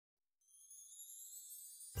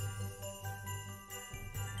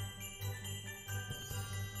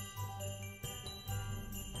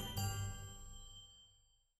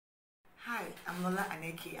Hi, I'm Lola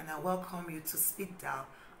Aneke and I welcome you to Speak Down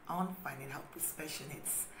on Finding Help with Special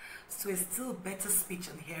Needs. So it's still Better Speech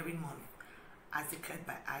and Hearing Month as declared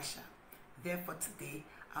by Aisha. Therefore today,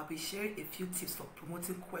 I'll be sharing a few tips for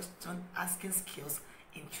promoting question asking skills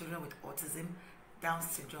in children with autism, Down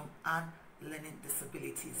syndrome and learning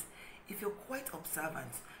disabilities. If you're quite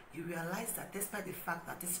observant, you realize that despite the fact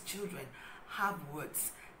that these children have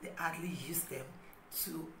words, they hardly use them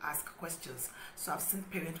to ask questions. So I've seen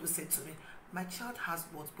parents who say to me, my child has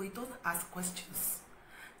words but he doesn't ask questions.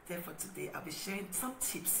 Therefore today I'll be sharing some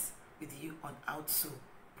tips with you on how to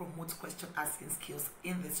promote question asking skills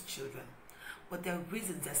in these children. But there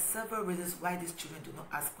are several reasons why these children do not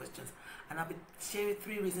ask questions, and I'll be sharing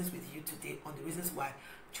 3 reasons with you today on the reasons why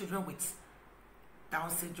children with Down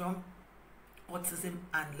syndrome, autism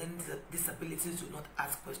and learning disabilities do not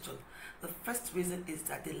ask questions. The first reason is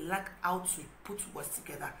that they lack how to put words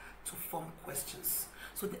together to form questions.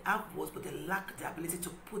 So they have words but they lack the ability to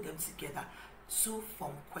put them together to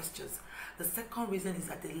form questions. The second reason is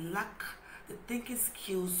that they lack the thinking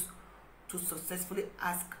skills to successfully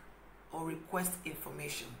ask or request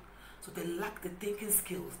information. So they lack the thinking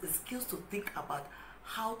skills, the skills to think about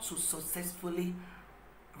how to successfully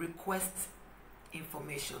request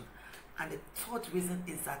information. And the third reason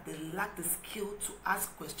is that they lack the skill to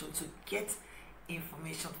ask questions, to get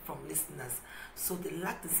information from listeners. So they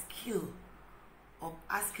lack the skill of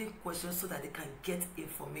asking questions so that they can get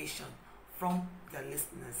information from their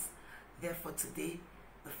listeners. Therefore today,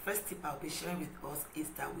 the first tip I'll be sharing with us is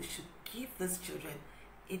that we should give these children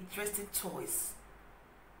interesting toys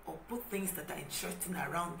or put things that are interesting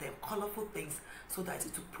around them, colorful things, so that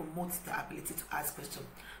it will promote their ability to ask questions.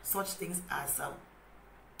 Such things as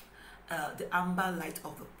the amber light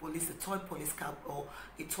of the police, a toy police car, or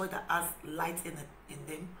a toy that has light in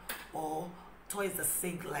them, or toys that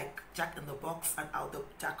sing like Jack in the Box and how the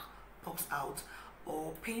Jack pops out,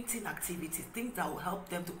 or painting activities, things that will help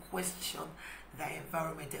them to question their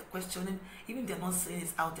environment. They're questioning, even if they're not saying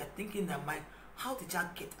it out, they're thinking in their mind, how did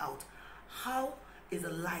Jack get out? How is the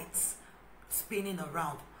light spinning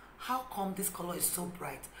around? How come this color is so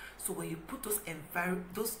bright? So when you put those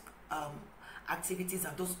activities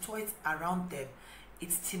and those toys around them,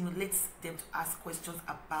 it stimulates them to ask questions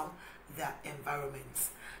about their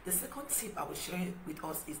environments. The second tip I will share with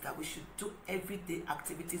us is that we should do everyday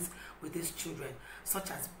activities with these children,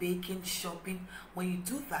 such as baking, shopping. When you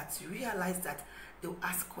do that, you realize that they'll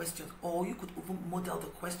ask questions, or you could even model the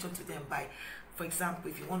question to them by, for example,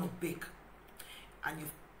 if you want to bake and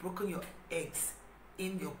you've broken your eggs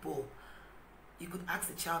in your bowl, you could ask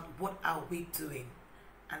the child, what are we doing?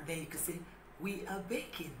 And then you could say, we are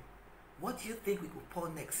baking. What do you think we could pour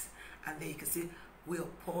next? And then you can say, we're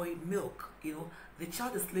pouring milk. The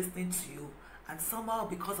child is listening to you, and somehow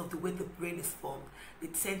because of the way the brain is formed, they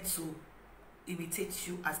tend to imitate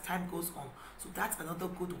you as time goes on. So that's another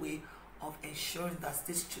good way of ensuring that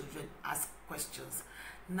these children ask questions.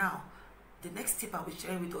 Now, the next tip I'll be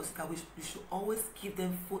sharing with us is that we should always give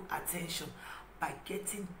them full attention by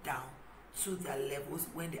getting down to their levels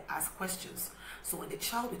when they ask questions. So when the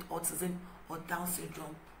child with autism or Down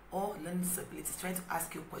syndrome or learning disability is trying to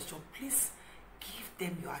ask you a question, please give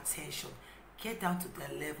them your attention. Get down to their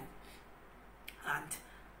level and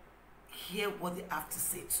hear what they have to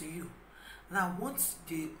say to you. Now, once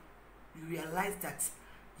you realize that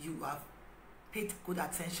you have paid good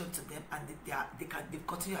attention to them and they've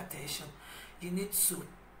gotten your attention, you need to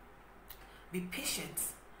be patient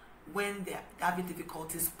when they're having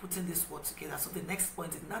difficulties putting this word together. So the next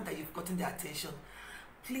point is, now that you've gotten their attention,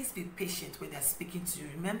 please be patient when they're speaking to you.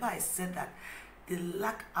 Remember, I said that they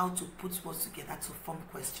lack how to put words together to form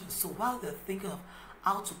questions. So while they're thinking of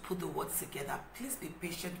how to put the words together, please be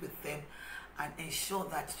patient with them and ensure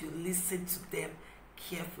that you listen to them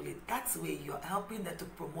carefully. That's the way you're helping them to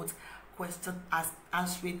promote question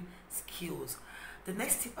answering skills. The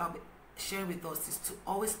next tip I'll be sharing with us is to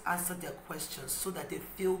always answer their questions so that they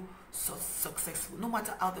feel successful, no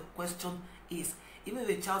matter how the question is. Even if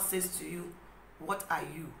the child says to you, what are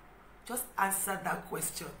you? Just answer that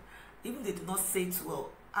question. Even if they do not say it well,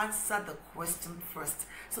 answer the question first,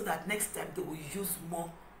 so that next time they will use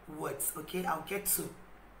more words. Okay, I'll get to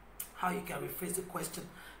how you can rephrase the question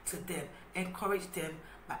to them. Encourage them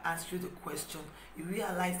by answering the question. You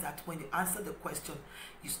realize that when you answer the question,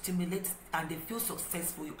 you stimulate and they feel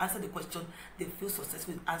successful. You answer the question, they feel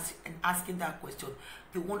successful in asking that question.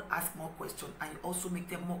 They won't ask more questions, and you also make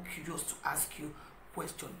them more curious to ask you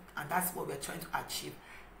questions. And that's what we're trying to achieve,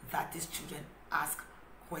 that these children ask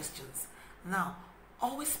questions. Now,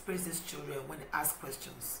 always praise these children when they ask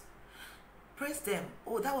questions. Praise them.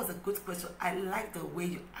 Oh, that was a good question. I like the way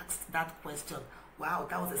you asked that question. wow,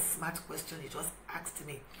 that was a smart question you just asked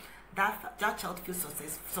me. That child feels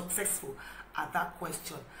successful at that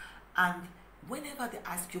question. And whenever they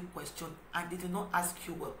ask you a question and they do not ask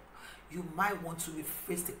you well, you might want to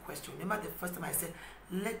rephrase the question. Remember the first time I said,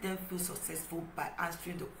 let them feel successful by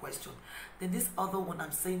answering the question. Then this other one,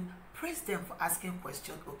 I'm saying, praise them for asking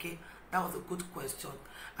question. Okay, that was a good question.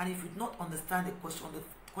 And if you do not understand the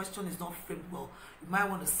question is not framed well, you might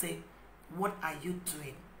want to say, what are you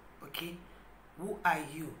doing? Okay, who are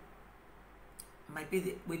you? Might be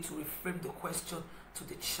the way to reframe the question to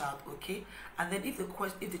the child. Okay, and then if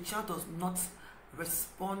the child does not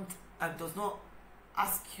respond and does not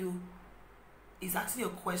ask you, is asking a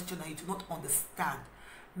question and you do not understand,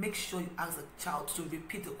 make sure you ask the child to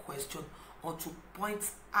repeat the question or to point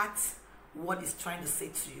at what he's trying to say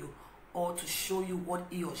to you, or to show you what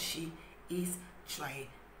he or she is trying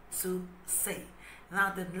to say.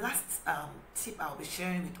 Now the last tip I'll be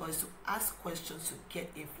sharing with us is to ask questions to get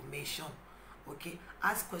information. Okay,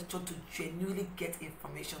 ask questions to genuinely get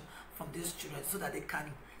information from these children so that they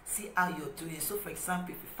can see how you're doing. So for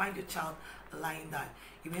example, if you find your child lying down,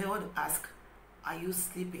 you may want to ask, are you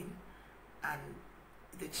sleeping? And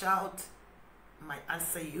the child might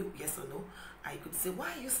answer you yes or no, and you could say,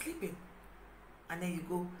 why are you sleeping? And then you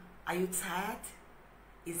go, are you tired?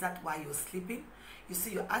 Is that why you're sleeping? You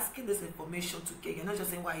see, you're asking this information to get, you're not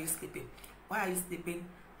just saying, why are you sleeping? Why are you sleeping?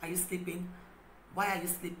 Are you sleeping? Why are you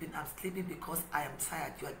sleeping? I'm sleeping because I am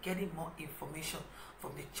tired. You are getting more information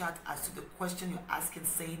from the child as to the question you're asking,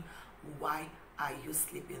 saying, why are you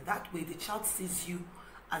sleeping? That way the child sees you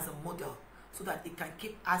as a model, so that it can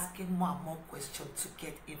keep asking more and more questions to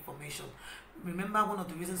get information. Remember, one of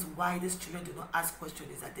the reasons why these children do not ask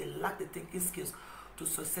questions is that they lack the thinking skills to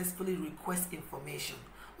successfully request information.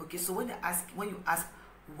 Okay, so when you ask,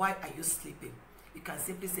 why are you sleeping? You can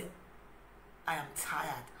simply say, I am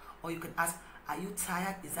tired. Or you can ask, are you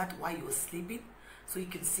tired? Is that why you're sleeping? So you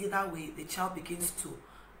can see that way the child begins to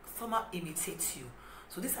somehow imitate you.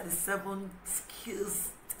 So these are the 7 skills.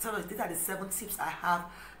 These are the 7 tips I have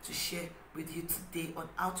to share with you today on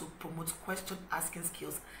how to promote question asking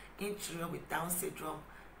skills in children with Down syndrome,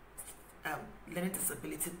 learning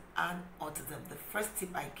disability, and autism. The first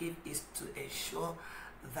tip I gave is to ensure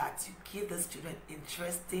that you give the student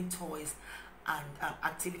interesting toys and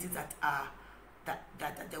activities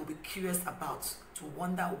that they'll be curious about, to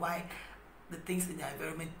wonder why the things in their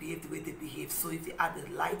environment behave the way they behave. So if they add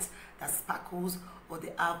a light that sparkles, or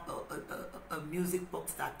they have a music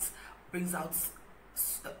box that brings out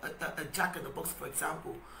a jack in the box, for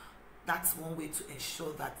example, that's one way to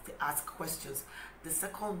ensure that they ask questions. The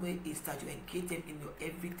second way is that you engage them in your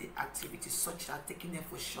everyday activities, such as taking them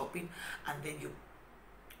for shopping, and then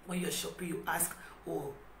when you're shopping, you ask,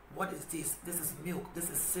 oh, what is this? This is milk, this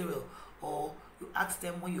is cereal. Or you ask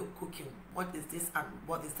them when you're cooking, what is this and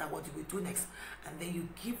what is that, what do we do next? And then you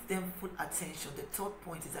give them full attention. The third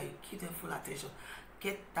point is that you give them full attention.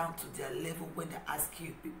 Get down to their level when they ask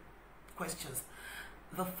you questions.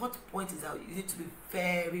 The fourth point is that you need to be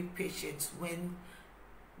very patient when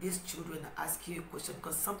these children are asking you a question,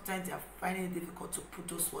 because sometimes they are finding it difficult to put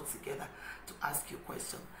those words together to ask you a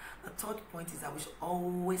question. The third point is that we should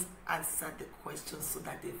always answer the question so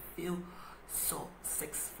that they feel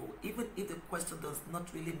successful. Even if the question does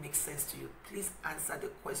not really make sense to you, please answer the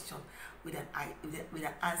question with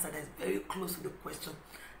an answer that is very close to the question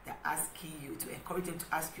they're asking you, to encourage them to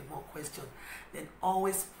ask you more questions. Then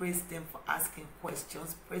always praise them for asking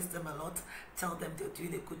questions. Praise them a lot. Tell them they're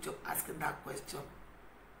doing a good job asking that question.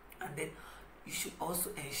 And then you should also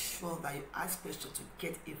ensure that you ask questions to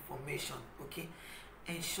get information. Okay,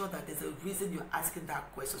 ensure that there's a reason you're asking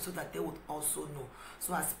that question, so that they would also know.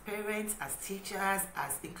 So as parents, as teachers,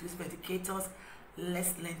 as inclusive educators,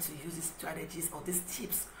 let's learn to use these strategies or these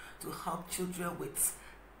tips to help children with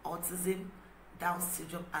autism, Down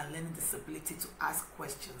syndrome, and learning disability to ask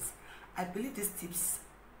questions. I believe these tips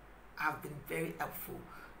have been very helpful.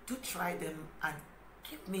 Do try them and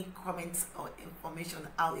give me comments or information on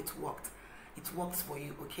how it worked. It works for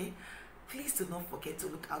you, okay? Please do not forget to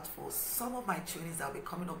look out for some of my trainings that will be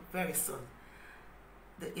coming up very soon.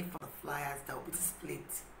 The info flyers that will be displayed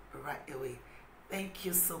right away. Thank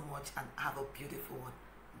you so much and have a beautiful one.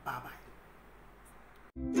 Bye-bye.